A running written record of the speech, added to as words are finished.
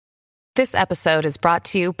This episode is brought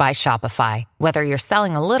to you by Shopify. Whether you're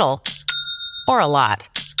selling a little or a lot,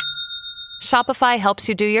 Shopify helps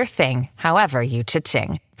you do your thing, however you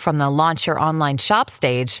cha-ching. From the launch your online shop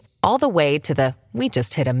stage, all the way to the we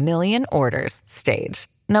just hit 1 million orders stage.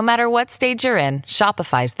 No matter what stage you're in,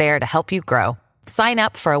 Shopify's there to help you grow. Sign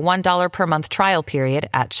up for a $1 per month trial period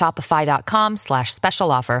at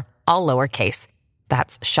shopify.com/special offer, all lowercase.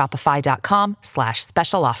 That's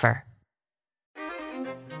shopify.com/special offer.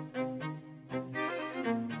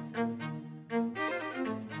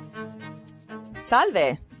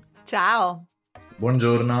 Salve. Ciao.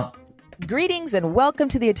 Buongiorno. Greetings and welcome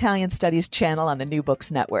to the Italian Studies channel on the New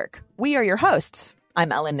Books Network. We are your hosts.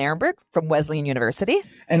 I'm Ellen Nirenberg from Wesleyan University.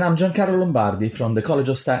 And I'm Giancarlo Lombardi from the College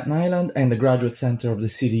of Staten Island and the Graduate Center of the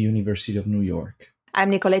City University of New York. I'm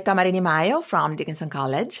Nicoletta Marini Maio from Dickinson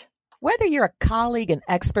College. Whether you're a colleague and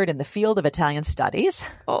expert in the field of Italian studies,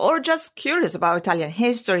 or just curious about Italian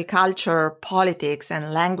history, culture, politics,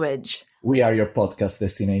 and language, we are your podcast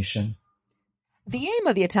destination. The aim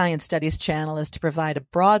of the Italian Studies channel is to provide a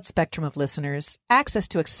broad spectrum of listeners access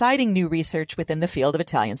to exciting new research within the field of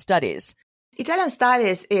Italian studies. Italian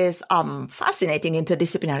studies is a fascinating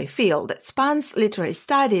interdisciplinary field that spans literary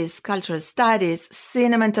studies, cultural studies,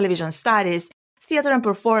 cinema and television studies, theater and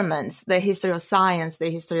performance, the history of science, the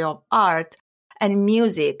history of art, and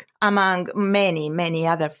music, among many, many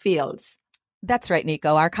other fields. That's right,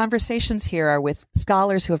 Nico. Our conversations here are with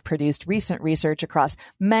scholars who have produced recent research across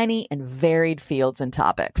many and varied fields and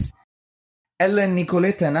topics. Ellen,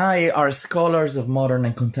 Nicoletta, and I are scholars of modern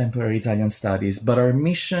and contemporary Italian studies, but our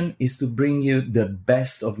mission is to bring you the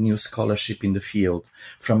best of new scholarship in the field,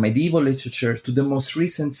 from medieval literature to the most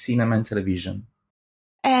recent cinema and television.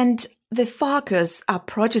 And the focus,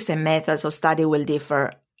 approaches, and methods of study will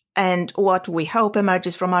differ. And what we hope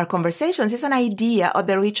emerges from our conversations is an idea of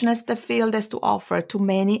the richness the field has to offer to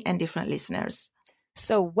many and different listeners.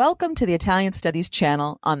 So welcome to the Italian Studies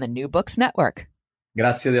channel on the New Books Network.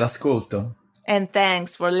 Grazie dell'ascolto. And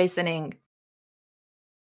thanks for listening.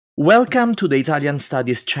 Welcome to the Italian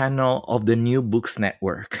Studies channel of the New Books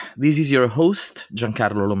Network. This is your host,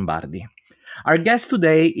 Giancarlo Lombardi. Our guest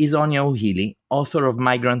today is Onia Ohili, author of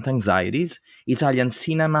Migrant Anxieties, Italian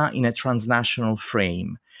Cinema in a Transnational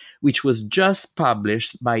Frame, which was just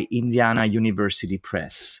published by Indiana University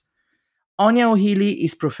Press. Onia Ohili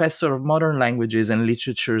is professor of modern languages and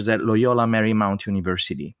literatures at Loyola Marymount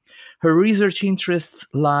University. Her research interests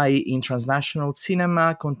lie in transnational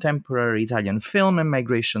cinema, contemporary Italian film, and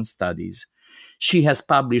migration studies. She has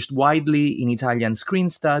published widely in Italian screen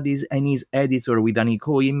studies and is editor with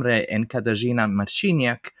Aniko Imre and Katarzyna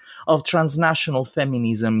Marciniak of Transnational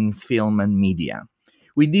Feminism in Film and Media.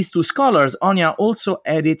 With these two scholars, Onia also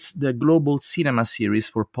edits the Global Cinema series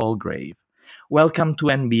for Palgrave. Welcome to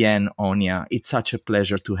NBN, Onia. It's such a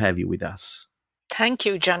pleasure to have you with us. Thank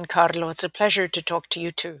you, Giancarlo. It's a pleasure to talk to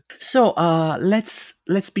you too. So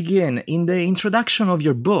let's begin. In the introduction of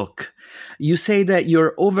your book, you say that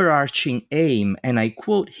your overarching aim, and I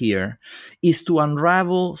quote here, is to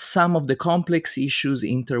unravel some of the complex issues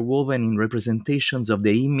interwoven in representations of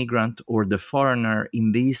the immigrant or the foreigner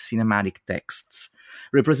in these cinematic texts.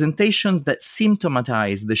 Representations that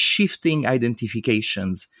symptomatize the shifting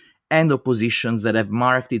identifications and oppositions that have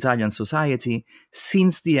marked Italian society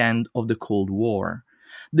since the end of the Cold War.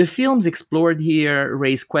 The films explored here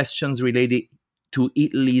raise questions related to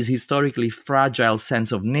Italy's historically fragile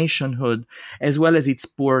sense of nationhood, as well as its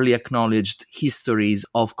poorly acknowledged histories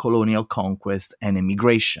of colonial conquest and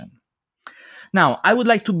immigration. Now, I would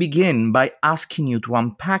like to begin by asking you to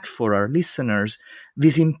unpack for our listeners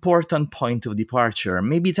this important point of departure,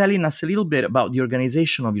 maybe telling us a little bit about the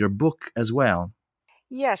organization of your book as well.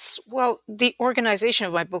 Yes, well, the organization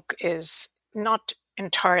of my book is not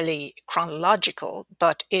entirely chronological,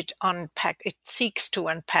 but it seeks to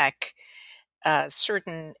unpack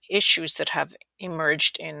certain issues that have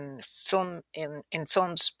emerged in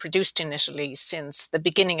films produced in Italy since the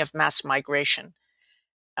beginning of mass migration.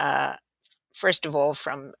 First of all,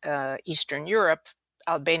 from Eastern Europe,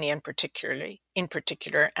 Albania in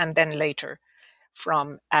particular, and then later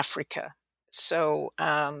from Africa. So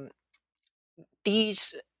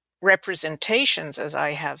these representations, as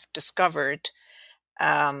I have discovered,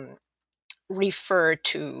 refer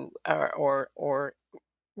to or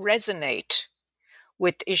resonate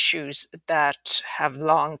with issues that have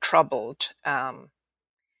long troubled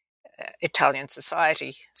Italian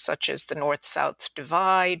society, such as the North-South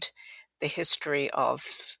divide, the history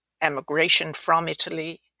of emigration from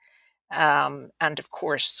Italy, and of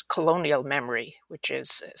course, colonial memory, which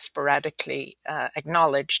is sporadically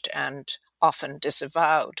acknowledged and often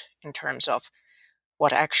disavowed in terms of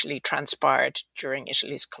what actually transpired during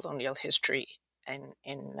Italy's colonial history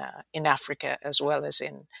in Africa, as well as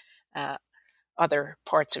in other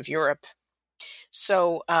parts of Europe.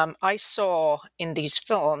 So I saw in these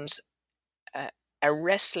films a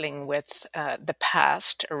wrestling with the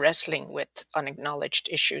past, a wrestling with unacknowledged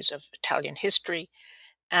issues of Italian history,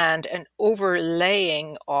 and an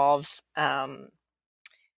overlaying of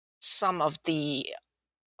some of the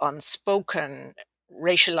unspoken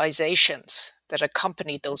racializations that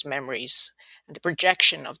accompanied those memories and the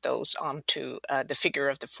projection of those onto the figure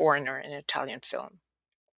of the foreigner in Italian film.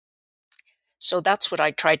 So that's what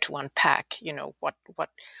I tried to unpack,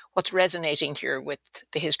 what's resonating here with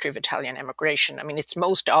the history of Italian emigration. I mean, it's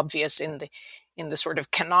most obvious in the sort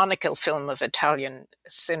of canonical film of Italian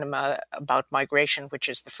cinema about migration, which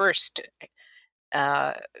is the first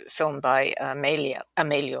film by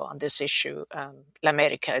Amelio on this issue,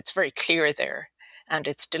 L'America. It's very clear there, and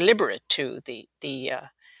it's deliberate too. The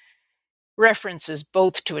references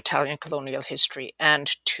both to Italian colonial history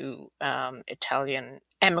and to Italian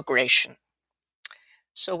emigration.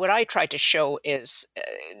 So what I try to show is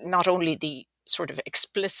not only the sort of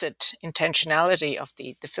explicit intentionality of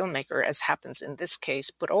the filmmaker, as happens in this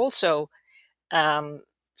case, but also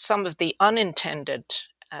some of the unintended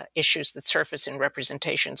issues that surface in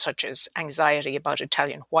representation, such as anxiety about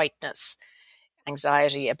Italian whiteness,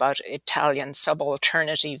 anxiety about Italian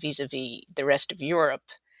subalternity vis-a-vis the rest of Europe,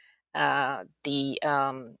 the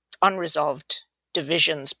unresolved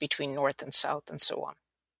divisions between North and South, and so on.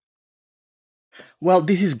 Well,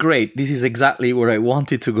 this is great. This is exactly where I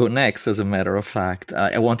wanted to go next, as a matter of fact.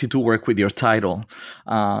 I wanted to work with your title.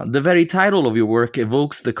 The very title of your work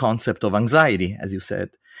evokes the concept of anxiety, as you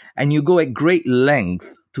said, and you go at great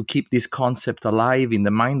length to keep this concept alive in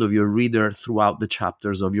the mind of your reader throughout the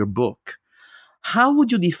chapters of your book. How would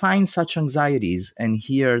you define such anxieties? And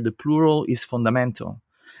here the plural is fundamental.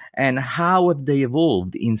 And how have they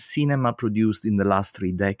evolved in cinema produced in the last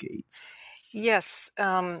 3 decades? Yes,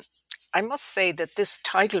 I must say that this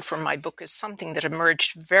title for my book is something that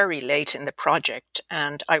emerged very late in the project,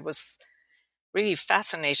 and I was really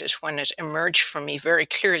fascinated when it emerged for me very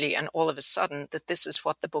clearly and all of a sudden that this is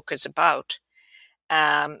what the book is about.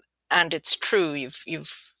 And it's true,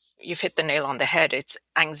 you've hit the nail on the head. It's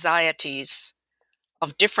anxieties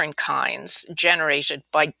of different kinds generated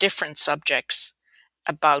by different subjects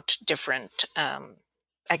about different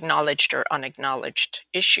acknowledged or unacknowledged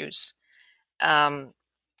issues.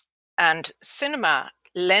 And cinema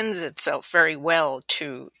lends itself very well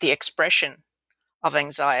to the expression of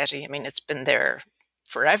anxiety. I mean, it's been there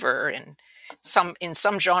forever in some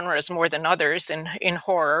genres more than others, in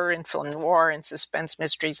horror, in film noir, in suspense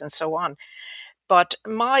mysteries, and so on. But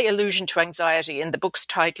my allusion to anxiety in the book's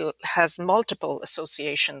title has multiple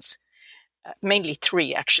associations, mainly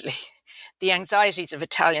 3 actually. The anxieties of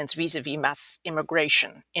Italians vis-a-vis mass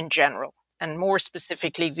immigration in general, and more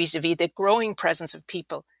specifically vis-a-vis the growing presence of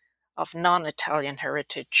people of non-Italian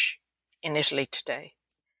heritage in Italy today.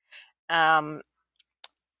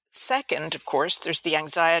 Second, of course, there's the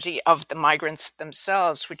anxiety of the migrants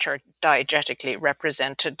themselves, which are diegetically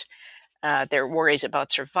represented. Their worries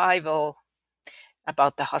about survival,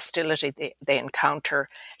 about the hostility they encounter,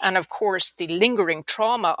 and of course the lingering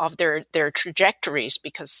trauma of their trajectories,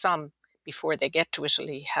 because some, before they get to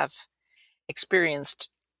Italy, have experienced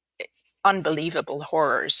unbelievable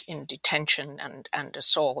horrors in detention and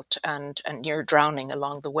assault and near drowning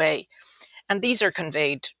along the way. And these are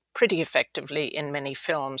conveyed pretty effectively in many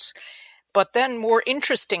films. But then more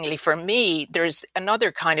interestingly for me, there's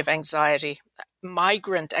another kind of anxiety,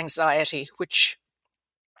 migrant anxiety, which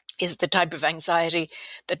is the type of anxiety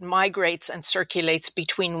that migrates and circulates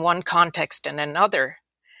between one context and another.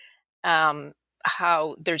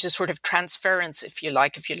 How there's a sort of transference, if you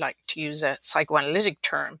like to use a psychoanalytic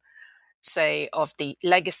term, say, of the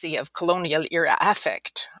legacy of colonial era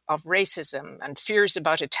affect, of racism and fears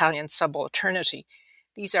about Italian subalternity.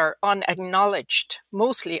 These are unacknowledged,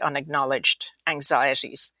 mostly unacknowledged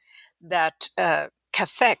anxieties that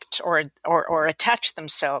affect or attach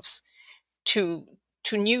themselves to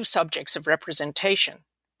new subjects of representation,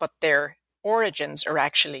 but their origins are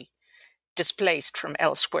actually displaced from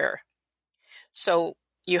elsewhere. So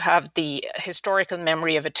you have the historical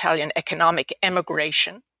memory of Italian economic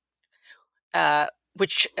emigration,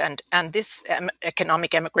 which this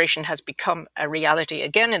economic emigration has become a reality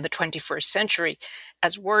again in the 21st century,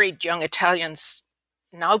 as worried young Italians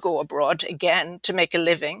now go abroad again to make a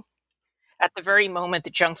living at the very moment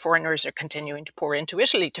that young foreigners are continuing to pour into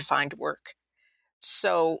Italy to find work.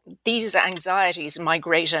 So these anxieties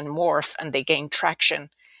migrate and morph, and they gain traction,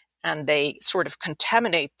 and they sort of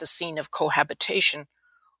contaminate the scene of cohabitation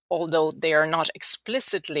although they are not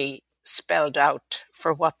explicitly spelled out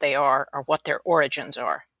for what they are or what their origins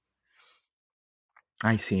are.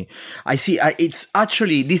 I see. It's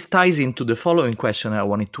actually, this ties into the following question I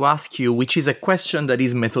wanted to ask you, which is a question that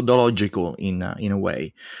is methodological in a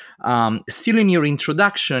way. Still in your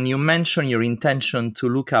introduction, you mentioned your intention to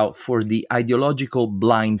look out for the ideological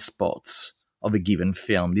blind spots of a given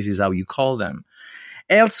film. This is how you call them.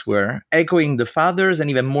 Elsewhere, echoing the fathers and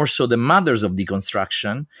even more so the mothers of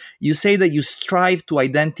deconstruction, you say that you strive to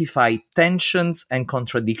identify tensions and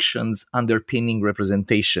contradictions underpinning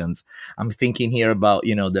representations. I'm thinking here about,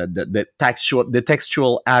 the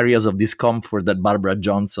textual areas of discomfort that Barbara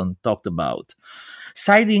Johnson talked about,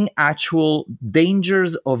 citing actual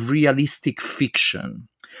dangers of realistic fiction.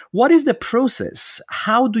 What is the process?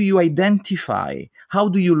 How do you identify, how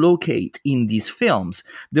do you locate in these films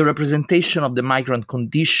the representation of the migrant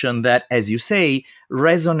condition that, as you say,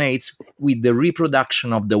 resonates with the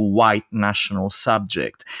reproduction of the white national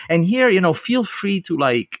subject? And here, feel free to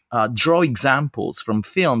draw examples from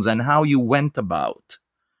films and how you went about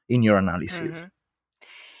in your analysis.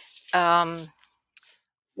 Mm-hmm.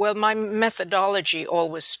 Well, my methodology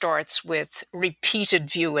always starts with repeated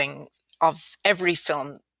viewing of every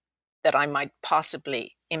film that I might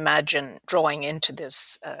possibly imagine drawing into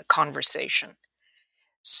this conversation.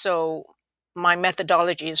 So my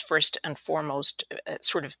methodology is first and foremost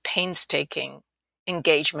sort of painstaking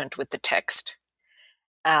engagement with the text,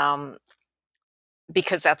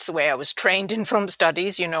 because that's the way I was trained in film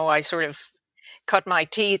studies. I sort of cut my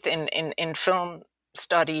teeth in film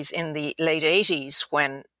studies in the late 80s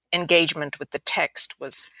when engagement with the text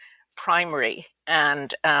was primary,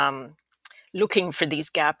 and looking for these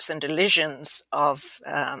gaps and elisions of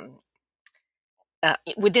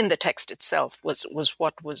within the text itself was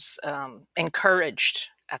what was encouraged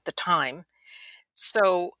at the time.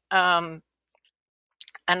 So, and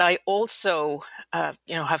I also,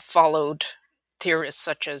 have followed theorists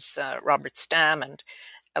such as Robert Stam and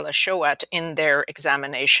Ella Shoat in their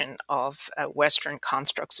examination of Western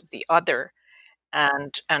constructs of the other,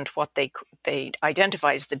 and what they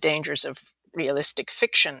identify as the dangers of realistic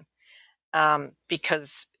fiction,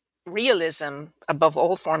 because realism, above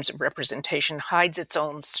all forms of representation, hides its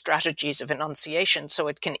own strategies of enunciation, so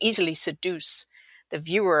it can easily seduce the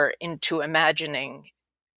viewer into imagining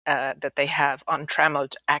that they have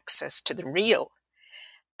untrammeled access to the real.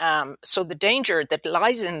 So the danger that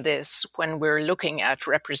lies in this when we're looking at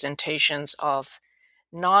representations of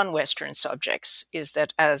non-Western subjects is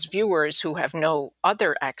that as viewers who have no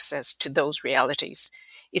other access to those realities,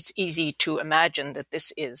 it's easy to imagine that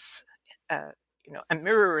this is a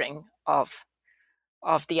mirroring of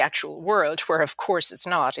the actual world, where of course it's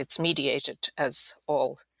not. It's mediated, as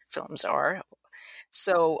all films are.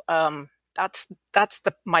 So that's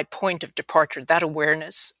my point of departure, that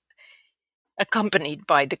awareness, accompanied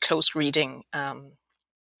by the close reading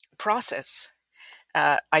process.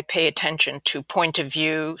 I pay attention to point of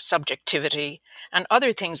view, subjectivity, and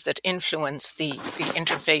other things that influence the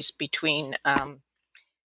interface between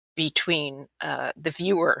the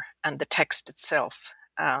viewer and the text itself,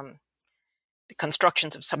 the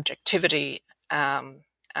constructions of subjectivity, and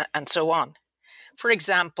so on. For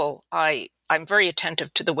example, I'm very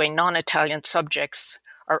attentive to the way non-Italian subjects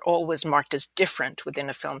are always marked as different within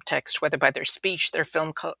a film text, whether by their speech, their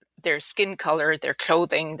skin color, their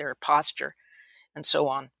clothing, their posture, and so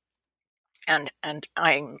on. And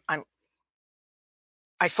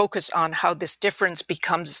I focus on how this difference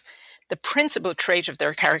becomes the principal trait of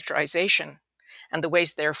their characterization and the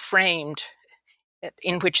ways they're framed,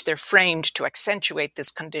 in which they're framed to accentuate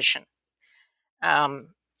this condition.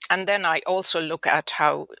 And then I also look at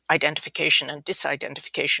how identification and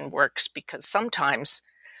disidentification works, because sometimes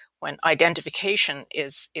when identification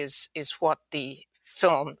is what the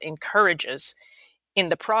film encourages, in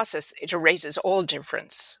the process it erases all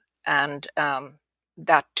difference, and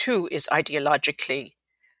that too is ideologically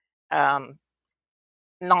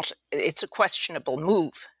not. It's a questionable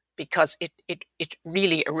move, because it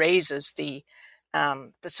really erases the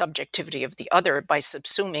subjectivity of the other by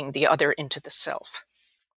subsuming the other into the self.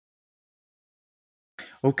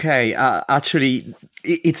 Okay, actually,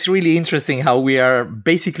 it's really interesting how we are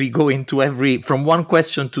basically going to from one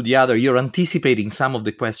question to the other. You're anticipating some of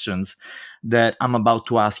the questions that I'm about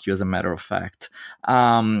to ask you, as a matter of fact.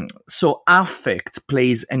 So affect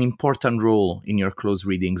plays an important role in your close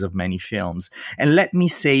readings of many films. And let me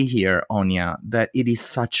say here, Onya, that it is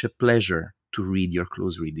such a pleasure to read your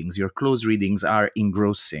close readings. Your close readings are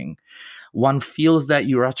engrossing. One feels that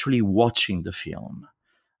you're actually watching the film.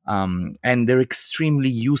 And they're extremely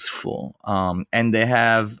useful, and they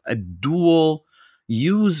have a dual,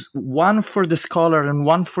 use one for the scholar and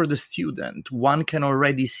one for the student, one can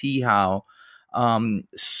already see how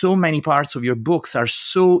so many parts of your books are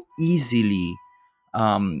so easily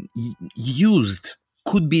used,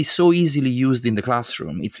 could be so easily used in the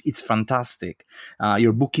classroom. It's fantastic.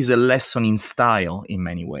 Your book is a lesson in style in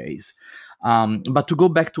many ways. But to go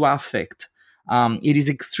back to affect, it is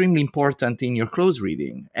extremely important in your close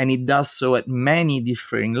reading, and it does so at many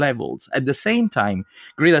differing levels. At the same time,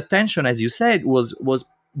 great attention, as you said, was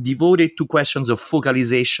devoted to questions of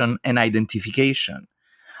focalization and identification.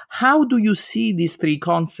 How do you see these three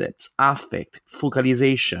concepts, affect,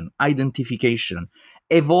 focalization, identification,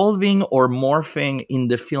 evolving or morphing in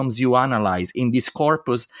the films you analyze, in this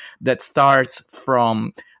corpus that starts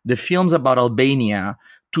from the films about Albania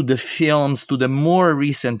to the more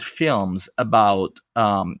recent films about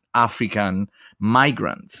African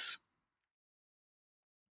migrants?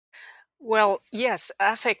 Well, yes,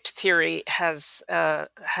 affect theory has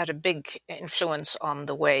had a big influence on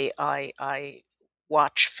the way I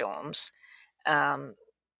watch films. Um,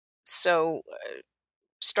 so,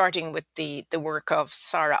 starting with the work of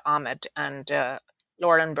Sara Ahmed and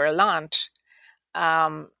Lauren Berlant,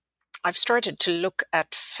 um, I've started to look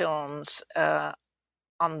at films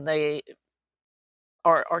on the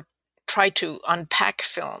or try to unpack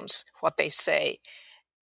films, what they say,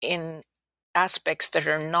 in aspects that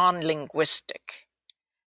are non-linguistic.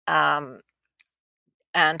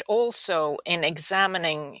 And also in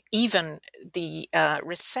examining even the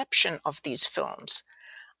reception of these films,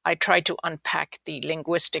 I try to unpack the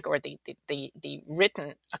linguistic or the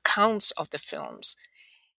written accounts of the films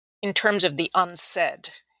in terms of the unsaid,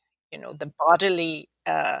 the bodily,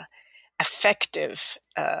 affective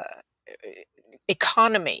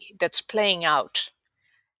economy that's playing out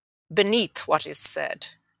beneath what is said.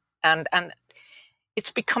 And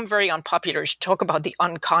it's become very unpopular to talk about the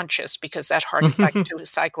unconscious because that harks back to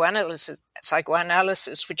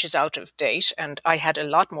psychoanalysis, which is out of date. And I had a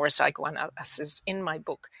lot more psychoanalysis in my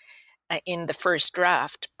book in the first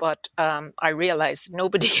draft, but I realized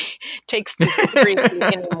nobody takes this seriously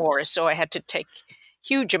anymore. So I had to take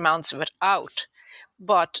huge amounts of it out.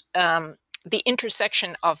 But the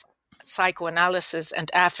intersection of psychoanalysis and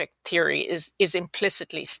affect theory is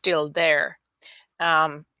implicitly still there.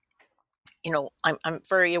 I'm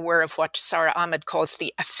very aware of what Sara Ahmed calls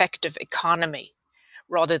the affective economy,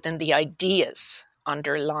 rather than the ideas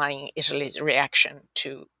underlying Italy's reaction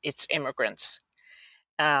to its immigrants.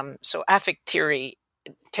 So affect theory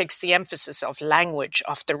takes the emphasis of language,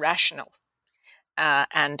 of the rational,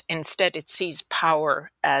 and instead it sees power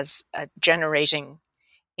as generating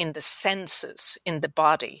in the senses, in the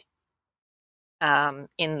body,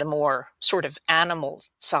 in the more sort of animal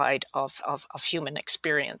side of human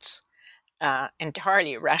experience.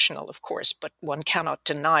 Entirely irrational, of course, but one cannot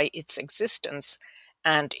deny its existence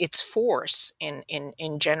and its force in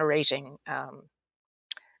generating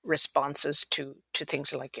responses to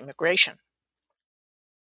things like immigration.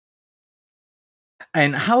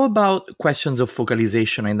 And how about questions of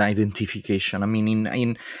focalization and identification? I mean,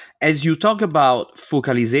 in as you talk about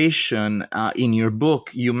focalization in your book,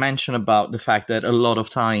 you mention about the fact that a lot of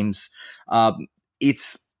times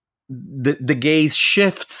it's the gaze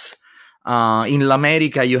shifts. In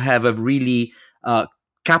L'America, you have a really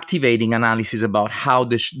captivating analysis about how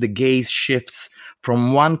the gaze shifts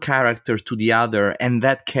from one character to the other, and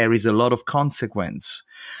that carries a lot of consequence.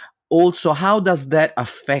 Also, how does that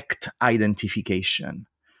affect identification?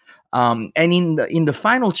 And in the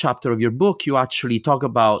final chapter of your book, you actually talk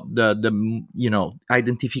about the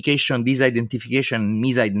identification, disidentification,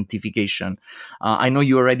 misidentification. I know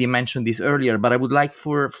you already mentioned this earlier, but I would like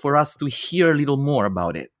for us to hear a little more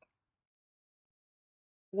about it.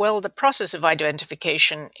 Well, the process of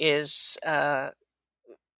identification is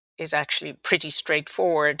actually pretty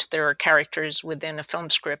straightforward. There are characters within a film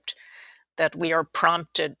script that we are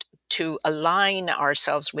prompted to align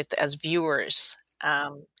ourselves with as viewers.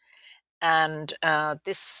 And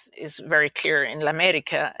this is very clear in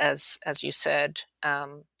L'America, as you said.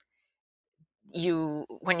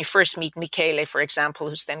 When you first meet Michele, for example,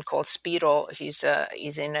 who's then called Spiro, he's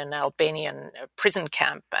in an Albanian prison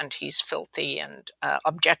camp, and he's filthy and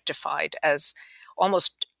objectified as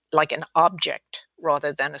almost like an object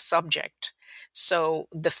rather than a subject. So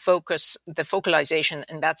the focalization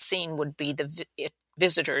in that scene would be the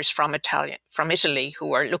visitors from Italy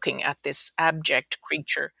who are looking at this abject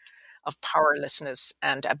creature of powerlessness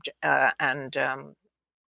and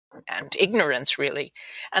ignorance, really.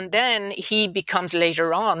 And then he becomes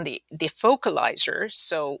later on the focalizer.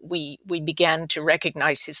 So we began to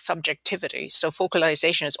recognize his subjectivity. So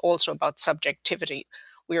focalization is also about subjectivity.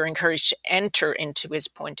 We are encouraged to enter into his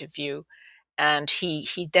point of view and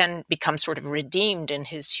he then becomes sort of redeemed in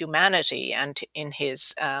his humanity and in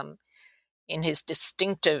his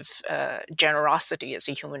distinctive generosity as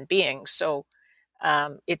a human being. So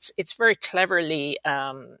it's very cleverly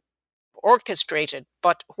orchestrated.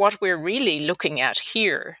 But what we're really looking at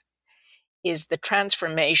here is the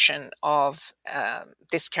transformation of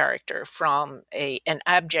this character from an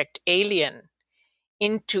abject alien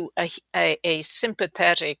into a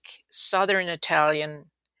sympathetic Southern Italian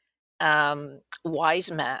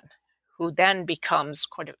wise man, who then becomes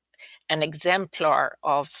kind of an exemplar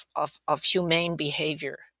of humane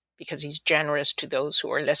behavior, because he's generous to those who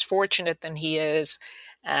are less fortunate than he is,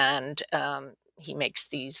 and he makes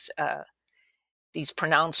these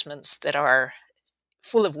pronouncements that are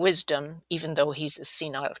full of wisdom, even though he's a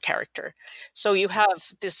senile character. So you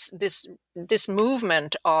have this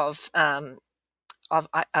movement of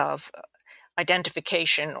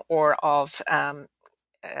identification, or of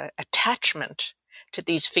attachment to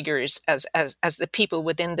these figures as the people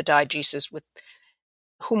within the diegesis with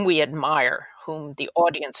whom we admire, whom the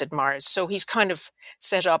audience admires. So he's kind of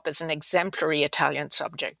set up as an exemplary Italian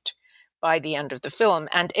subject by the end of the film,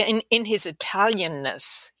 and in his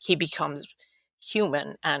Italianness, he becomes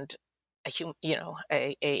human and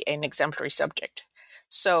an exemplary subject.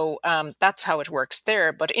 So that's how it works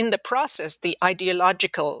there. But in the process, the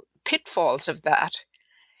ideological pitfalls of that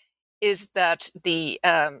is that the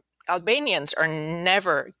Albanians are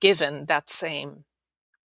never given that same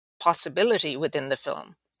possibility within the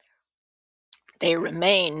film. They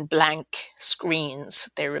remain blank screens.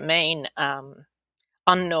 They remain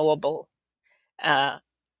unknowable,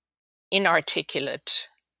 inarticulate,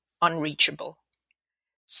 unreachable.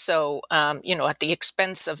 So, at the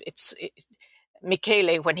expense of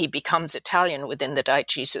Michele, when he becomes Italian within the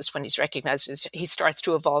diegesis, when he's recognized, he starts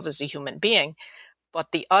to evolve as a human being.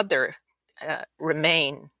 But the others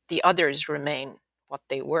remain what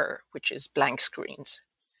they were, which is blank screens.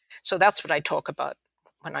 So that's what I talk about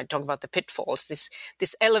when I talk about the pitfalls,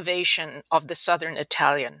 this elevation of the Southern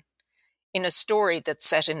Italian in a story that's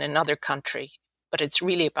set in another country, but it's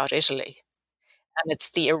really about Italy. And it's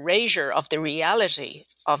the erasure of the reality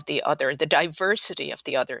of the other, the diversity of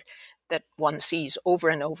the other, that one sees over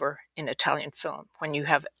and over in Italian film. When you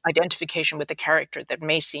have identification with a character that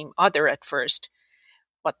may seem other at first,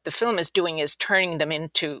 what the film is doing is turning them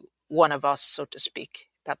into one of us, so to speak.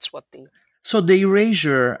 That's what the... So the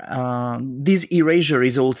erasure, this erasure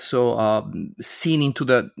is also seen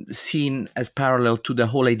as parallel to the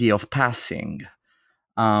whole idea of passing,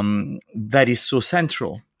 that is so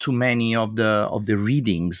central to many of the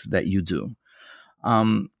readings that you do.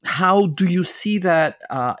 How do you see that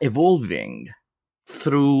evolving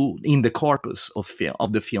in the corpus of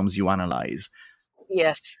the films you analyze?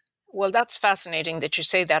 Yes. Well, that's fascinating that you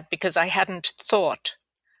say that, because I hadn't thought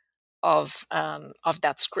of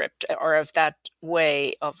that script, or of that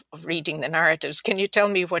way of reading the narratives. Can you tell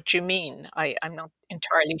me what you mean? I'm not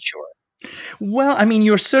entirely sure. Well, I mean,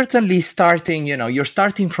 you're certainly starting. You're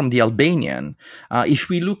starting from the Albanian. If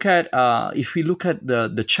we look at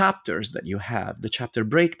the chapters that you have, the chapter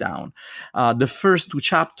breakdown, the first two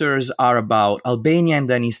chapters are about Albania and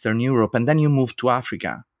then Eastern Europe, and then you move to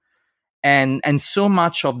Africa. And so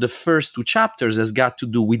much of the first two chapters has got to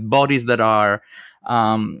do with bodies that are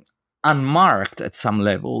unmarked at some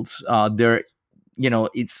levels.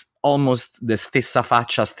 It's almost the stessa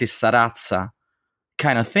faccia, stessa razza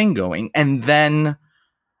kind of thing going. And then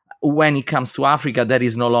when it comes to Africa, that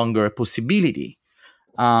is no longer a possibility.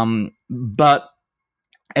 But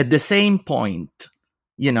at the same point,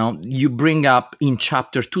 you bring up in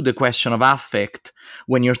chapter 2 the question of affect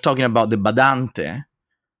when you're talking about the badante.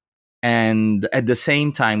 And at the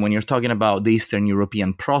same time, when you're talking about the Eastern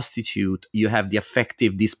European prostitute, you have the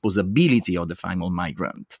affective disposability of the final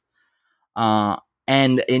migrant.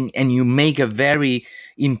 And you make a very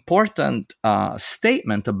important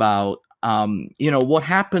statement about, what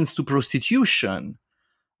happens to prostitution,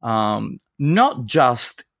 not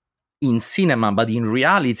just in cinema, but in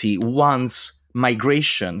reality, once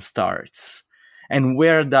migration starts. And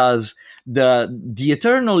where does the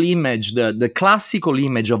eternal image, the classical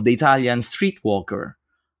image of the Italian streetwalker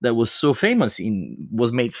that was so famous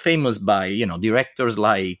was made famous by, directors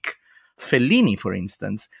like Fellini, for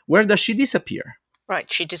instance, where does she disappear?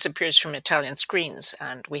 Right, she disappears from Italian screens,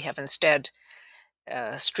 and we have instead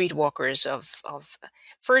streetwalkers of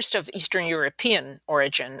Eastern European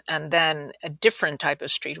origin, and then a different type of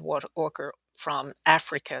streetwalker from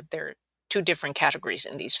Africa. There are two different categories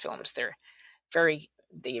in these films.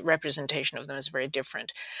 The representation of them is very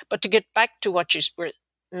different. But to get back to what you were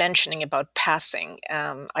mentioning about passing,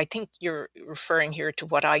 I think you're referring here to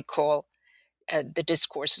what I call the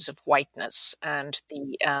discourses of whiteness and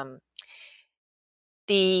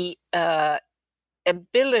the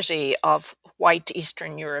ability of white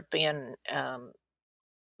Eastern European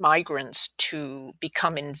migrants to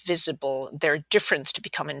become invisible, their difference to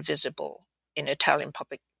become invisible in Italian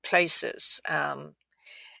public places.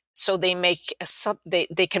 So they make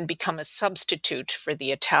they can become a substitute for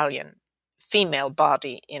the Italian female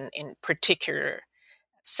body in particular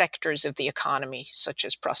sectors of the economy, such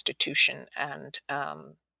as prostitution and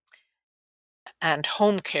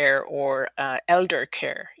home care or elder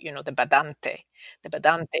care. The badante,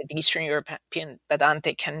 the Eastern European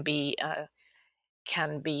badante can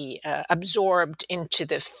be absorbed into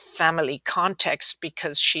the family context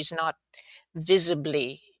because she's not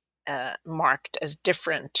visibly marked as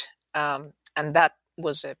different, and that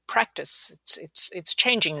was a practice. It's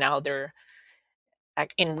changing now.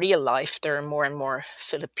 In real life, there are more and more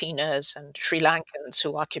Filipinas and Sri Lankans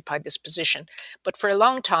who occupy this position. But for a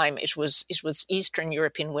long time, it was Eastern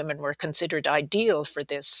European women were considered ideal for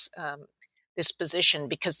this position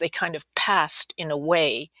because they kind of passed in a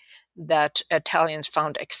way that Italians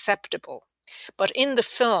found acceptable. But in the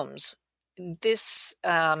films, this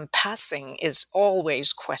passing is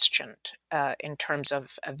always questioned in terms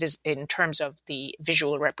of the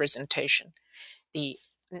visual representation. The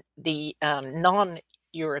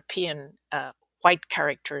non-European white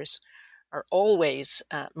characters are always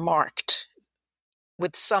marked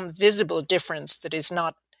with some visible difference that is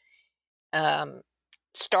not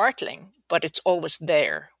startling, but it's always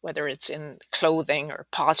there, whether it's in clothing or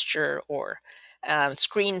posture or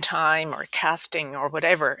screen time or casting or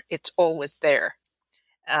whatever. It's always there.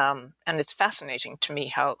 And it's fascinating to me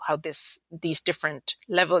how these different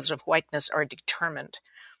levels of whiteness are determined.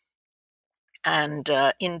 And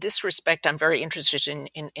in this respect, I'm very interested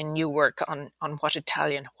in new work on what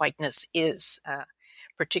Italian whiteness is,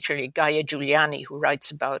 particularly Gaia Giuliani, who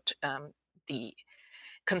writes about the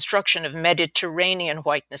construction of Mediterranean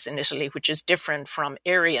whiteness in Italy, which is different from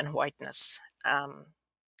Aryan whiteness. I'm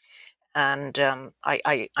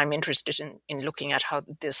interested in looking at how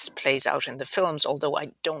this plays out in the films, although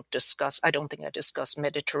I don't think I discuss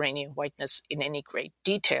Mediterranean whiteness in any great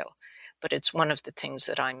detail. But it's one of the things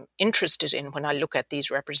that I'm interested in when I look at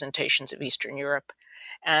these representations of Eastern Europe.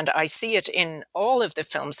 And I see it in all of the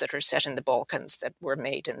films that are set in the Balkans that were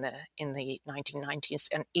made in the 1990s,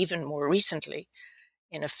 and even more recently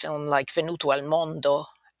in a film like Venuto al Mondo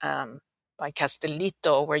by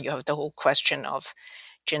Castellitto, where you have the whole question of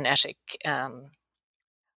genetic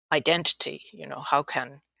identity. How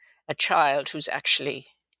can a child who's actually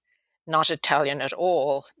not Italian at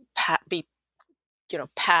all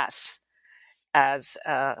pass as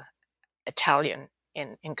Italian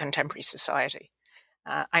in contemporary society?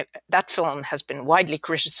 That film has been widely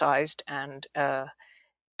criticized and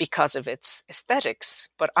because of its aesthetics,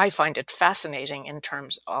 but I find it fascinating in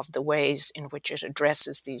terms of the ways in which it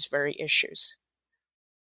addresses these very issues.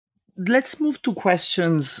 Let's move to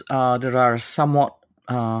questions that are somewhat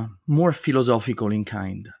more philosophical in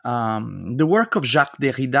kind. The work of Jacques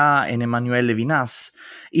Derrida and Emmanuel Levinas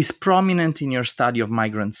is prominent in your study of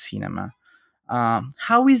migrant cinema.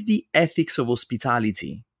 How is the ethics of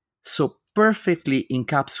hospitality, so perfectly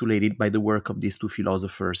encapsulated by the work of these two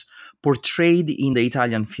philosophers, portrayed in the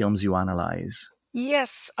Italian films you analyze?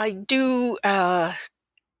 Yes, I do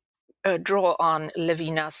draw on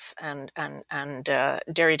Levinas and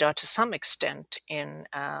Derrida to some extent in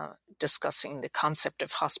discussing the concept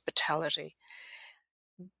of hospitality.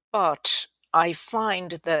 But I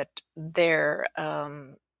find that their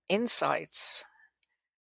insights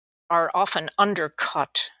are often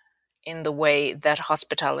undercut in the way that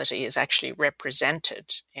hospitality is actually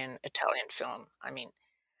represented in Italian film. I mean,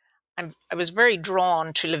 I was very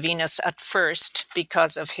drawn to Levinas at first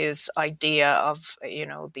because of his idea of,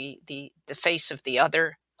 the face of the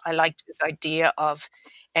other. I liked his idea of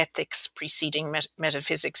ethics preceding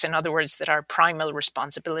metaphysics. In other words, that our primal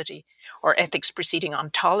responsibility, or ethics preceding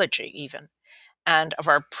ontology even, and of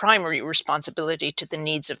our primary responsibility to the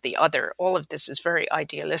needs of the other. All of this is very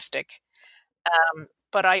idealistic.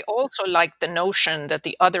 But I also like the notion that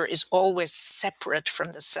the other is always separate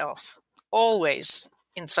from the self, always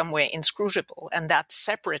in some way inscrutable, and that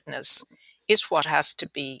separateness is what has to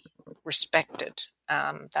be respected.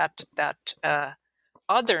 That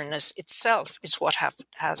otherness itself is what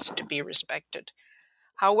has to be respected.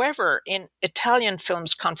 However, in Italian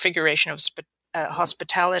films' configuration of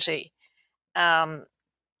hospitality,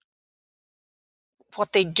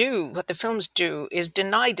 what the films do is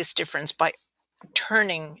deny this difference by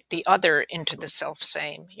turning the other into the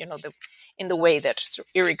self-same, in the way that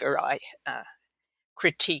Irigaray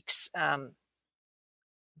critiques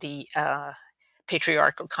the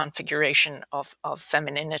patriarchal configuration of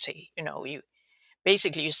femininity.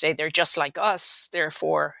 You say they're just like us,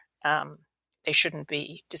 therefore they shouldn't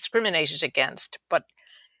be discriminated against. But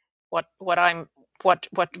what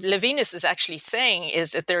Levinas is actually saying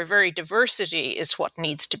is that their very diversity is what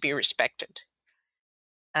needs to be respected.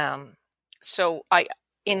 So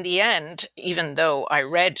in the end, even though I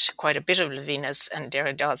read quite a bit of Levinas and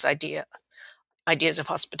Derrida's ideas of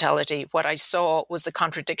hospitality, what I saw was the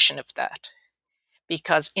contradiction of that.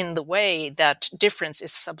 Because in the way that difference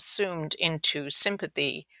is subsumed into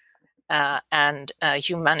sympathy and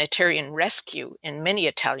humanitarian rescue in many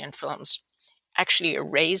Italian films, actually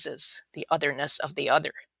erases the otherness of the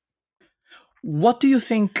other. What do you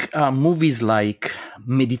think movies like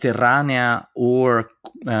Mediterranea or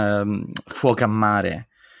Fuoco a Mare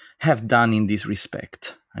have done in this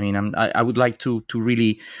respect? I mean, I would like to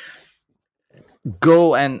really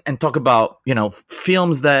go and talk about,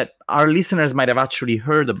 films that our listeners might have actually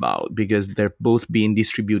heard about, because they're both being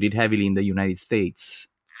distributed heavily in the United States.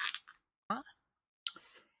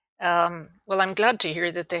 Well, I'm glad to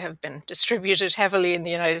hear that they have been distributed heavily in the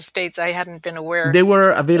United States. I hadn't been aware. They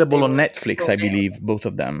were available on Netflix, I believe, both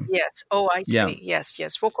of them. Yes. Oh, I see. Yeah.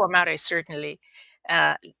 Yes. Fuoco a Mare certainly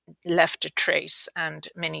left a trace, and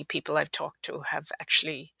many people I've talked to have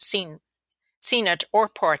actually seen it or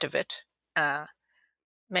part of it.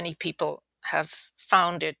 Many people have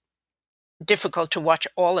found it difficult to watch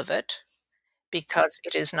all of it because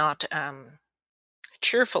it is not a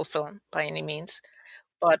cheerful film by any means.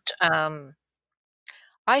 But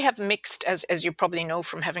I have mixed, as you probably know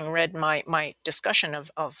from having read my discussion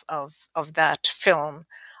of that film,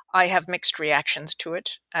 I have mixed reactions to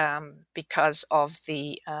it because of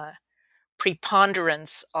the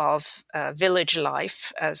preponderance of village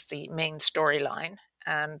life as the main storyline,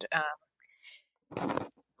 and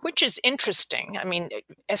which is interesting. I mean,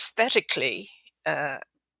 aesthetically,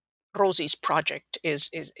 Rosi's project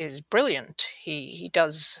is brilliant. He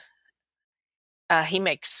does. He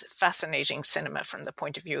makes fascinating cinema from the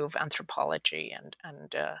point of view of anthropology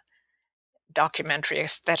and documentary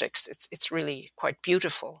aesthetics. It's really quite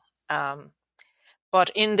beautiful. But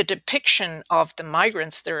in the depiction of the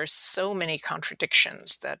migrants, there are so many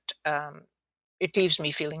contradictions that it leaves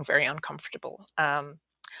me feeling very uncomfortable.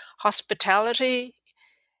 Hospitality,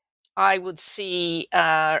 I would see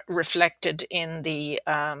reflected in the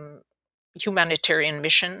humanitarian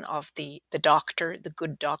mission of the doctor, the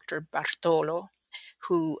good doctor Bartolo,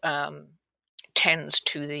 who tends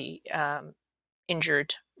to the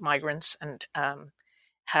injured migrants and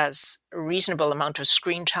has a reasonable amount of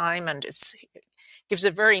screen time, and gives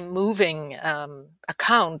a very moving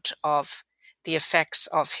account of the effects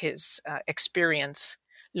of his experience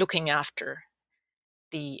looking after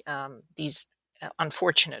these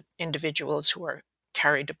unfortunate individuals who are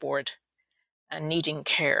carried aboard and needing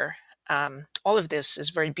care. All of this is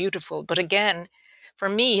very beautiful, but again, for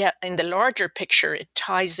me, in the larger picture, it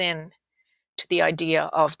ties in to the idea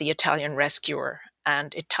of the Italian rescuer,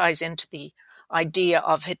 and it ties into the idea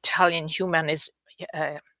of Italian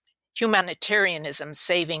humanitarianism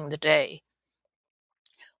saving the day,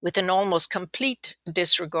 with an almost complete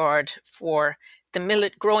disregard for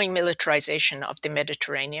the growing militarization of the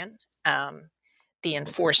Mediterranean, the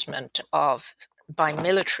enforcement by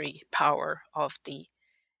military power of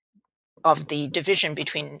the division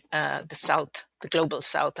between the global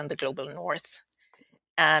South and the global North.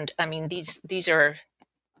 And I mean, these are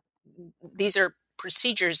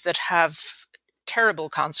procedures that have terrible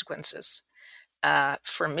consequences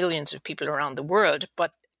for millions of people around the world.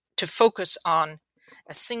 But to focus on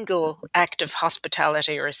a single act of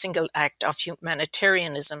hospitality or a single act of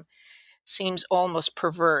humanitarianism seems almost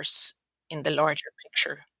perverse in the larger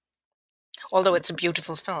picture. Although it's a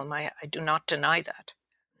beautiful film, I do not deny that.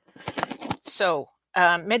 So,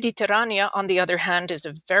 Mediterranea, on the other hand, is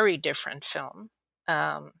a very different film.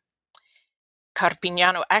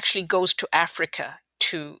 Carpignano actually goes to Africa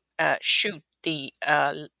to shoot the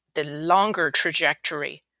longer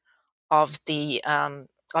trajectory of the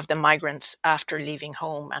migrants after leaving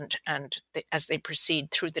home and as they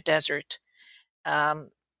proceed through the desert.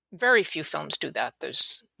 Very few films do that.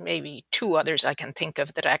 There's maybe two others I can think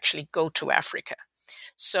of that actually go to Africa.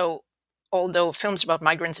 So, although films about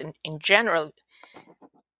migrants in general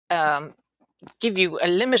give you a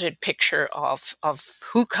limited picture of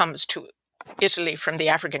who comes to Italy from the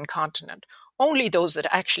African continent, only those that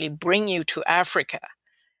actually bring you to Africa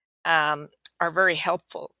are very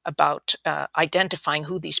helpful about identifying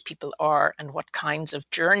who these people are and what kinds of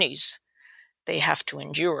journeys they have to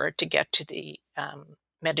endure to get to the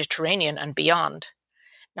Mediterranean and beyond.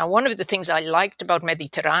 Now, one of the things I liked about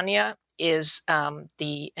Mediterranea is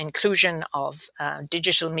the inclusion of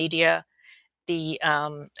digital media, the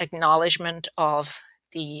acknowledgement of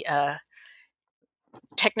the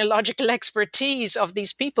technological expertise of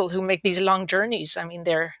these people who make these long journeys. I mean,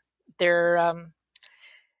 they're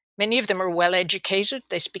many of them are well educated.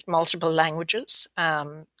 They speak multiple languages.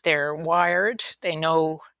 They're wired. They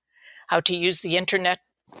know how to use the internet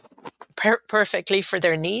perfectly for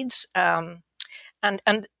their needs. And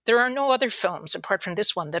there are no other films apart from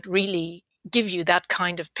this one that really give you that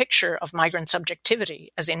kind of picture of migrant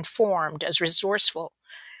subjectivity, as informed, as resourceful,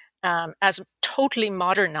 as totally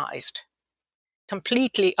modernized,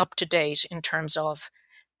 completely up to date in terms of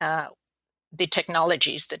the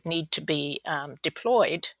technologies that need to be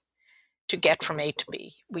deployed to get from A to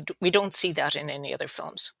B. We don't see that in any other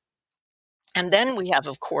films. And then we have,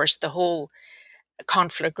 of course, the whole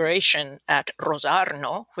conflagration at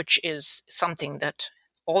Rosarno, which is something that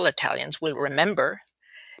all Italians will remember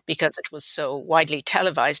because it was so widely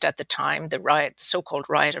televised at the time, the riot, the so-called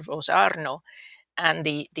riot of Rosarno, and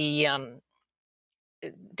the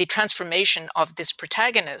transformation of this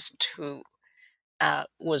protagonist who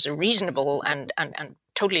was a reasonable and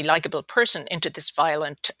totally likable person into this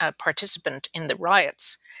violent participant in the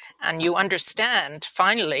riots. And you understand,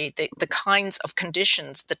 finally, the kinds of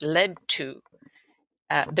conditions that led to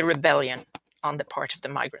the rebellion on the part of the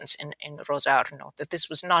migrants in Rosarno, that this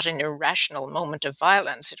was not an irrational moment of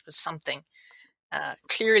violence. It was something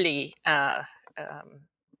clearly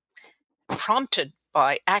prompted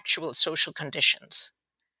by actual social conditions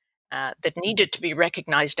that needed to be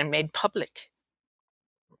recognized and made public.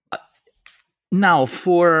 Now,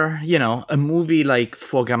 for a movie like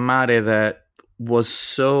Fuoco a Mare that was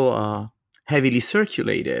so heavily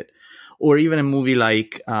circulated, or even a movie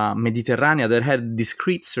like Mediterranea that had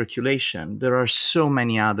discrete circulation, there are so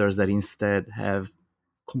many others that instead have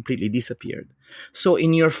completely disappeared. So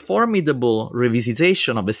in your formidable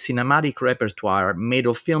revisitation of a cinematic repertoire made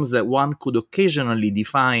of films that one could occasionally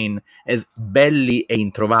define as belli e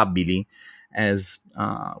introvabili, as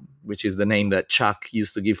which is the name that Chuck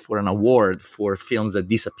used to give for an award for films that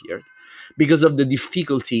disappeared, because of the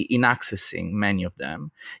difficulty in accessing many of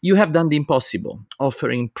them, you have done the impossible,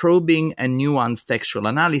 offering probing and nuanced textual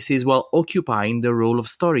analysis while occupying the role of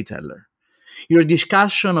storyteller. Your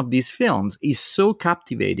discussion of these films is so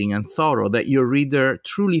captivating and thorough that your reader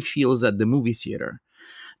truly feels at the movie theater.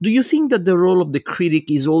 Do you think that the role of the critic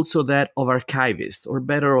is also that of archivist, or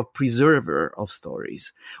better, of preserver of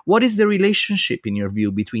stories? What is the relationship, in your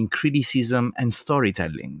view, between criticism and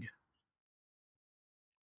storytelling?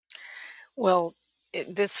 Well,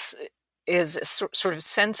 this is a sort of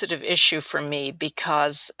sensitive issue for me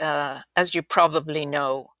because, as you probably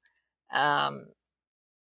know,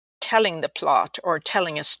 telling the plot or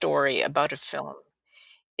telling a story about a film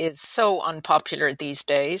is so unpopular these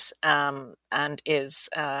days, and is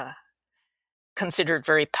considered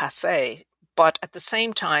very passé. But at the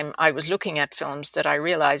same time, I was looking at films that I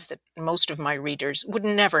realized that most of my readers would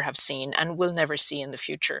never have seen and will never see in the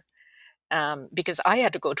future, because I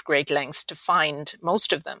had to go to great lengths to find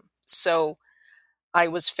most of them. So I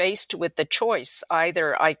was faced with the choice.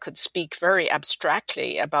 Either I could speak very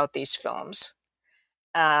abstractly about these films,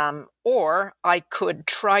 or I could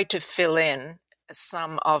try to fill in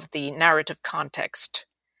some of the narrative context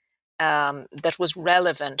that was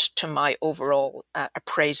relevant to my overall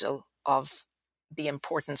appraisal of the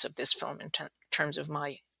importance of this film in terms of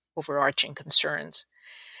my overarching concerns.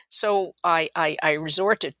 So I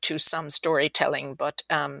resorted to some storytelling, but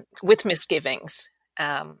with misgivings.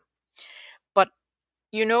 But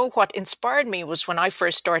what inspired me was when I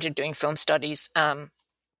first started doing film studies,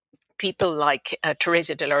 people like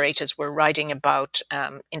Teresa de Lauretis were writing about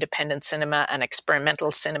independent cinema and experimental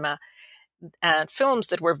cinema, and films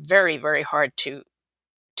that were very, very hard to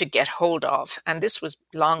get hold of. And this was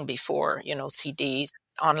long before, CDs,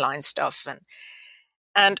 online stuff.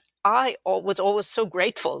 And I was always so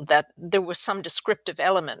grateful that there was some descriptive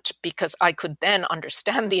element, because I could then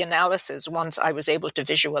understand the analysis once I was able to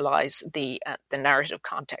visualize the narrative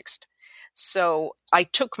context. So I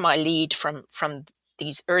took my lead from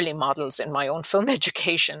these early models in my own film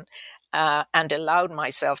education, and allowed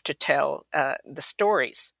myself to tell the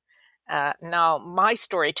stories. Now, my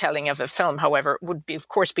storytelling of a film, however, would of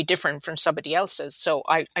course be different from somebody else's. So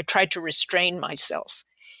I tried to restrain myself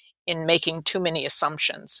in making too many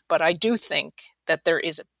assumptions. But I do think that there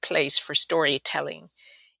is a place for storytelling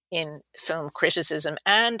in film criticism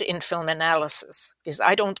and in film analysis, because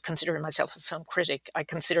I don't consider myself a film critic. I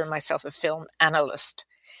consider myself a film analyst,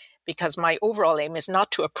 because my overall aim is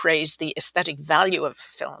not to appraise the aesthetic value of a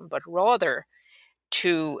film, but rather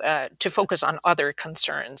to focus on other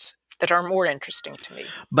concerns that are more interesting to me.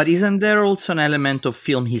 But isn't there also an element of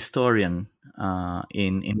film historian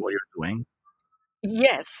in what you're doing?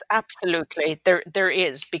 Yes, absolutely. There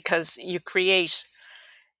is, because you create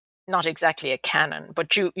not exactly a canon,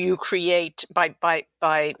 but you create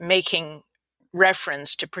by making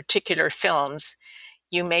reference to particular films,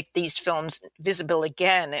 you make these films visible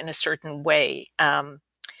again in a certain way.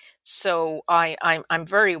 So I'm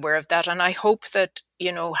very aware of that, and I hope that,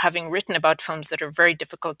 having written about films that are very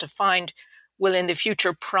difficult to find, will in the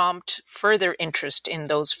future prompt further interest in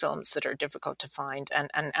those films that are difficult to find,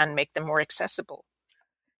 and make them more accessible.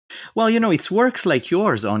 Well, it's works like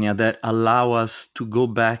yours, Anya, that allow us to go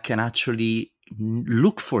back and actually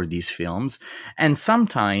look for these films and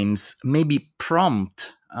sometimes maybe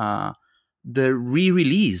prompt the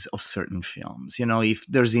re-release of certain films, if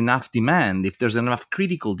there's enough demand, if there's enough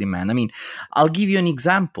critical demand. I mean, I'll give you an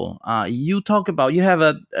example. You have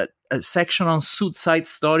a section on Suicide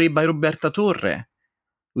Story by Roberta Torre,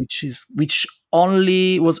 which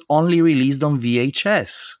was only released on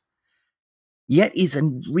VHS. Yet it's a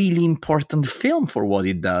really important film for what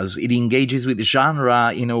it does. It engages with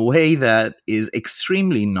genre in a way that is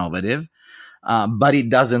extremely innovative, but it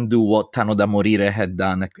doesn't do what Tanno da Morire had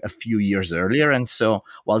done a few years earlier. And so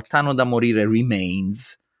while Tanno da Morire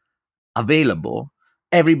remains available,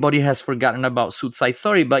 everybody has forgotten about Suicide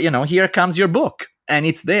Story. But, here comes your book, and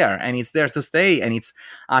it's there to stay. And it's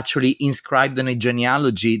actually inscribed in a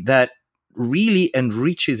genealogy that really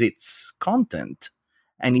enriches its content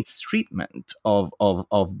and its treatment of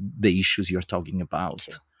the issues you're talking about.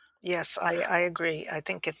 Yes, I agree. I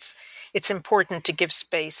think it's important to give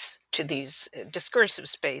space to these discursive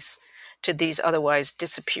space to these otherwise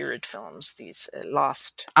disappeared films, these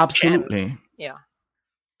lost Absolutely. gems. Yeah.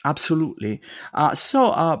 Absolutely.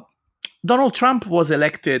 So Donald Trump was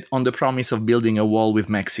elected on the promise of building a wall with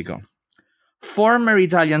Mexico. Former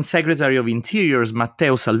Italian Secretary of Interior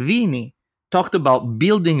Matteo Salvini talked about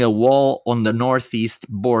building a wall on the northeast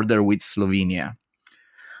border with Slovenia.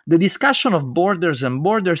 The discussion of borders and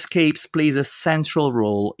borderscapes plays a central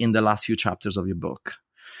role in the last few chapters of your book.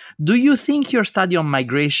 Do you think your study on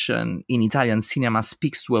migration in Italian cinema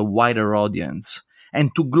speaks to a wider audience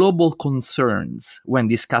and to global concerns when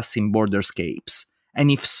discussing borderscapes?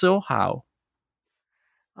 And if so, how?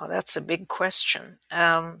 Oh, that's a big question.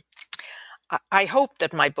 I hope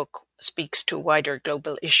that my book speaks to wider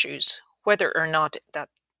global issues. Whether or not that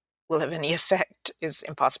will have any effect is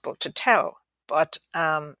impossible to tell. But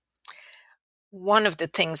one of the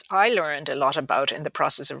things I learned a lot about in the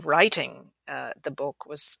process of writing the book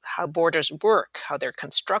was how borders work, how they're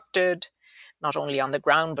constructed, not only on the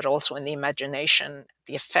ground, but also in the imagination,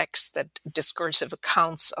 the effects that discursive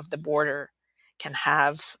accounts of the border can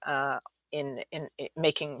have in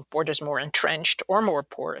making borders more entrenched or more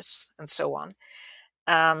porous, and so on.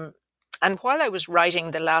 And while I was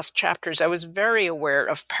writing the last chapters, I was very aware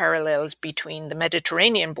of parallels between the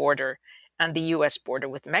Mediterranean border and the US border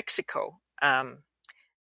with Mexico.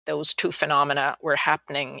 Those two phenomena were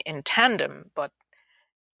happening in tandem, but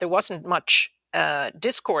there wasn't much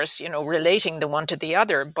discourse, relating the one to the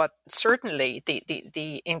other. But certainly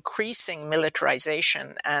the increasing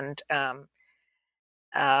militarization and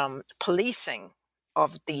policing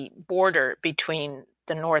of the border between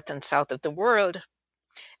the north and south of the world,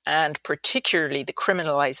 and particularly the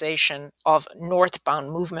criminalization of northbound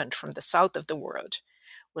movement from the south of the world,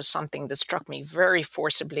 was something that struck me very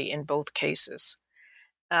forcibly in both cases.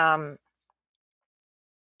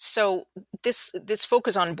 So this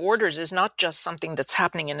focus on borders is not just something that's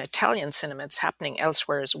happening in Italian cinema; it's happening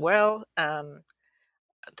elsewhere as well.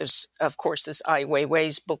 There's, of course, this Ai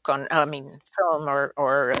Weiwei's book on, film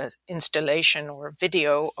or installation or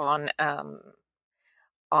video on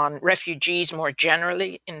refugees more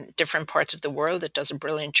generally in different parts of the world. It does a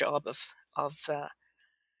brilliant job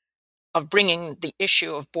of bringing the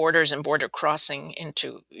issue of borders and border crossing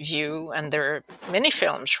into view. And there are many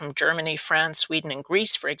films from Germany, France, Sweden, and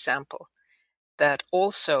Greece, for example, that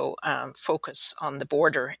also focus on the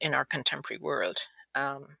border in our contemporary world.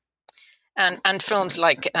 And films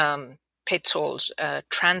like Petzold's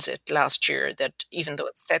Transit last year, that even though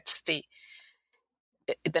it sets the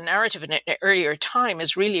narrative in an earlier time,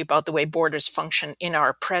 is really about the way borders function in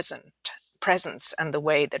our presence and the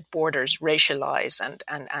way that borders racialize and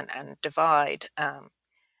divide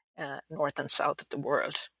north and south of the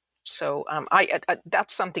world. So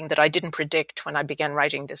that's something that I didn't predict when I began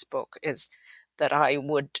writing this book, is that I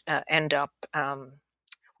would end up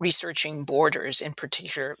researching borders in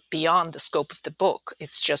particular beyond the scope of the book.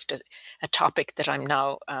 It's just a topic that I'm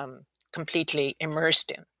now completely immersed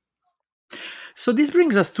in. So this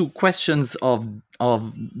brings us to questions of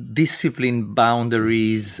discipline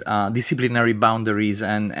boundaries, disciplinary boundaries,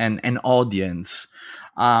 and audience.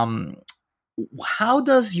 Um, how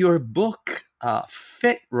does your book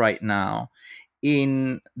fit right now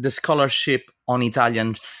in the scholarship on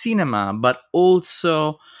Italian cinema, but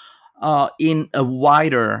also in a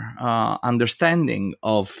wider understanding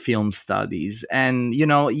of film studies? And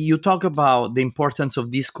you talk about the importance of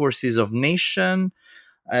discourses of nation,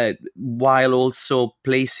 while also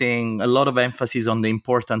placing a lot of emphasis on the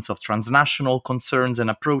importance of transnational concerns and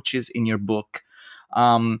approaches in your book.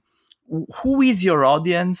 Um, who is your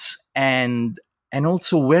audience, and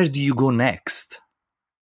also where do you go next?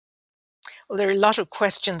 Well, there are a lot of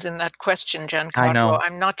questions in that question, I Giancarlo. know.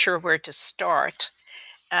 I'm not sure where to start.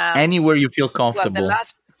 Anywhere you feel Well, the comfortable.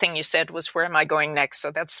 last thing you said was, where am I going next?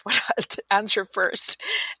 So that's what I'll answer first.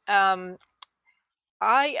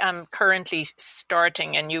 I am currently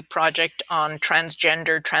starting a new project on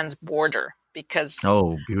transgender, transborder, because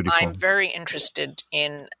Oh, beautiful. I'm very interested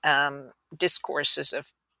in discourses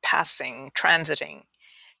of passing, transiting,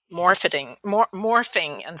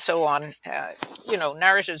 morphing, and so on.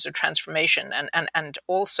 Narratives of transformation, and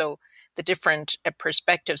also the different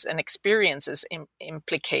perspectives and experiences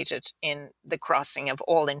implicated in the crossing of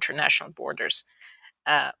all international borders.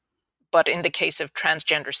 But in the case of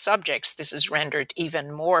transgender subjects, this is rendered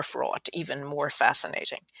even more fraught, even more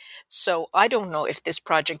fascinating. So I don't know if this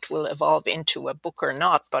project will evolve into a book or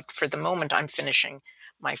not, but for the moment, I'm finishing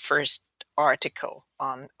my first article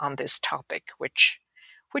on this topic, which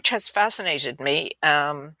has fascinated me,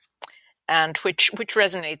 and which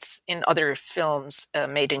resonates in other films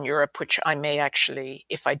made in Europe, which I may actually,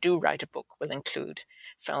 if I do write a book, will include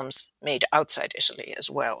films made outside Italy as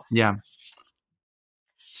well. Yeah.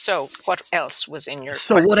 So what else was in your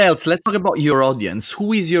So question? what else? Let's talk about your audience.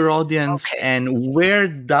 Who is your audience, Okay. and where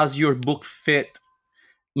does your book fit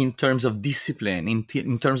in terms of discipline,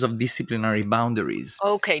 in terms of disciplinary boundaries?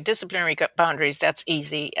 Okay, disciplinary boundaries, that's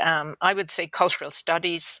easy. I would say cultural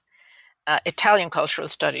studies, Italian cultural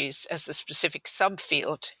studies as the specific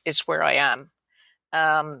subfield is where I am.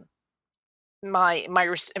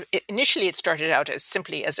 Initially it started out as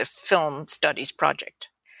simply as a film studies project,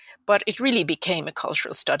 but it really became a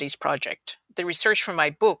cultural studies project. The research for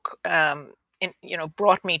my book,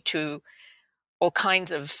 brought me to all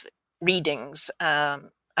kinds of readings,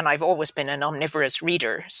 and I've always been an omnivorous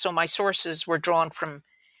reader. So my sources were drawn from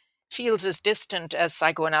fields as distant as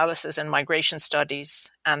psychoanalysis and migration studies,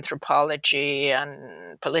 anthropology,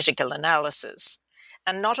 and political analysis.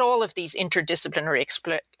 And not all of these interdisciplinary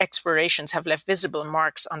explorations have left visible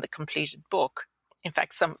marks on the completed book. In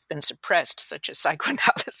fact, some have been suppressed, such as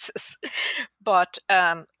psychoanalysis. But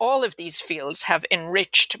all of these fields have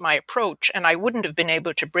enriched my approach, and I wouldn't have been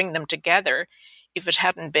able to bring them together if it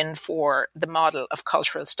hadn't been for the model of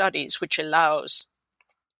cultural studies, which allows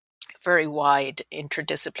very wide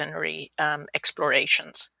interdisciplinary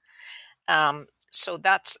explorations. So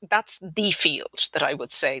that's the field that I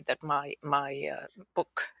would say that my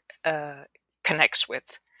book connects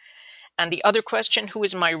with. And the other question, who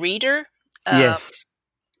is my reader? Yes.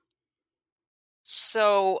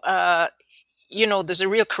 So, there's a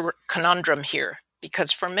real conundrum here,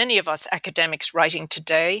 because for many of us academics writing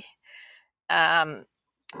today,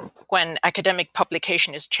 when academic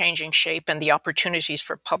publication is changing shape and the opportunities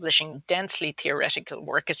for publishing densely theoretical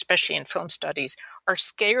work, especially in film studies, are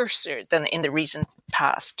scarcer than in the recent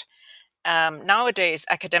past. Nowadays,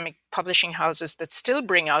 academic publishing houses that still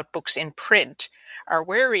bring out books in print are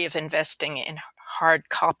wary of investing in hard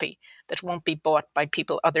copy that won't be bought by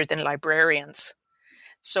people other than librarians.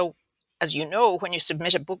 So, as you know, when you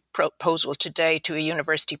submit a book proposal today to a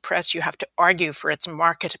university press, you have to argue for its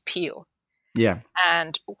market appeal. Yeah.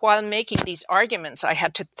 And while making these arguments, I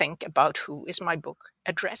had to think about who is my book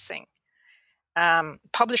addressing.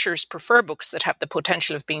 Publishers prefer books that have the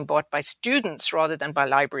potential of being bought by students rather than by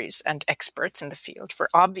libraries and experts in the field, for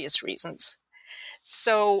obvious reasons.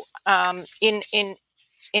 So, in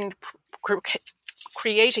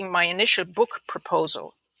creating my initial book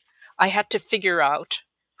proposal, I had to figure out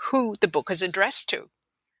who the book is addressed to.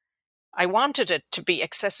 I wanted it to be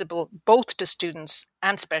accessible both to students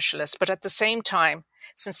and specialists, but at the same time,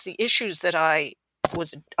 since the issues that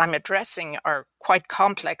I'm addressing are quite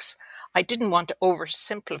complex, I didn't want to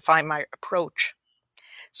oversimplify my approach.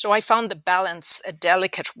 So I found the balance a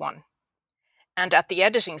delicate one. And at the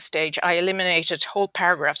editing stage, I eliminated whole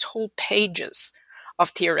paragraphs, whole pages of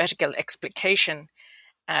theoretical explication,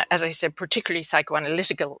 as I said, particularly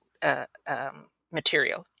psychoanalytical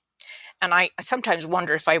material. And I sometimes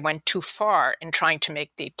wonder if I went too far in trying to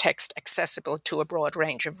make the text accessible to a broad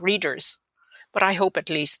range of readers. but I hope at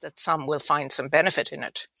least that some will find some benefit in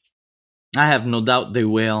it. I have no doubt they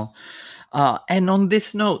will. And on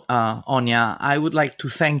this note, Onya, I would like to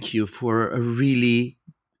thank you for a really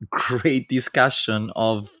great discussion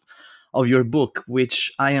of your book,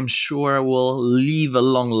 which I am sure will live a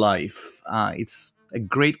long life. It's a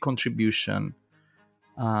great contribution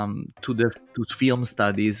to film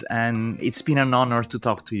studies, and it's been an honor to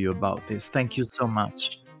talk to you about this. Thank you so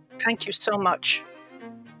much. Thank you so much.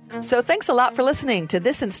 So thanks a lot for listening to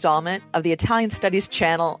this installment of the Italian Studies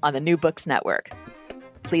channel on the New Books Network.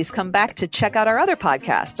 Please come back to check out our other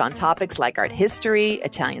podcasts on topics like art history,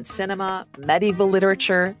 Italian cinema, medieval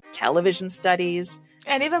literature, television studies.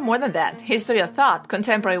 And even more than that, history of thought,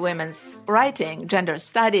 contemporary women's writing, gender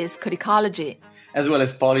studies, codicology. As well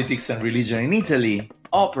as politics and religion in Italy,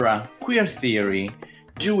 opera, queer theory,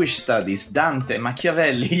 Jewish studies, Dante,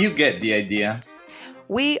 Machiavelli, you get the idea.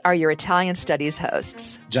 We are your Italian Studies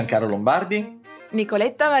hosts, Giancarlo Lombardi,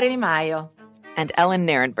 Nicoletta Marini Maio, and Ellen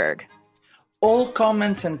Nierenberg. All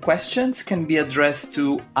comments and questions can be addressed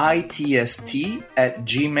to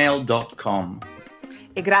itst@gmail.com.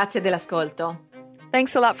 E grazie dell'ascolto.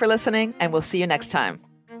 Thanks a lot for listening, and we'll see you next time.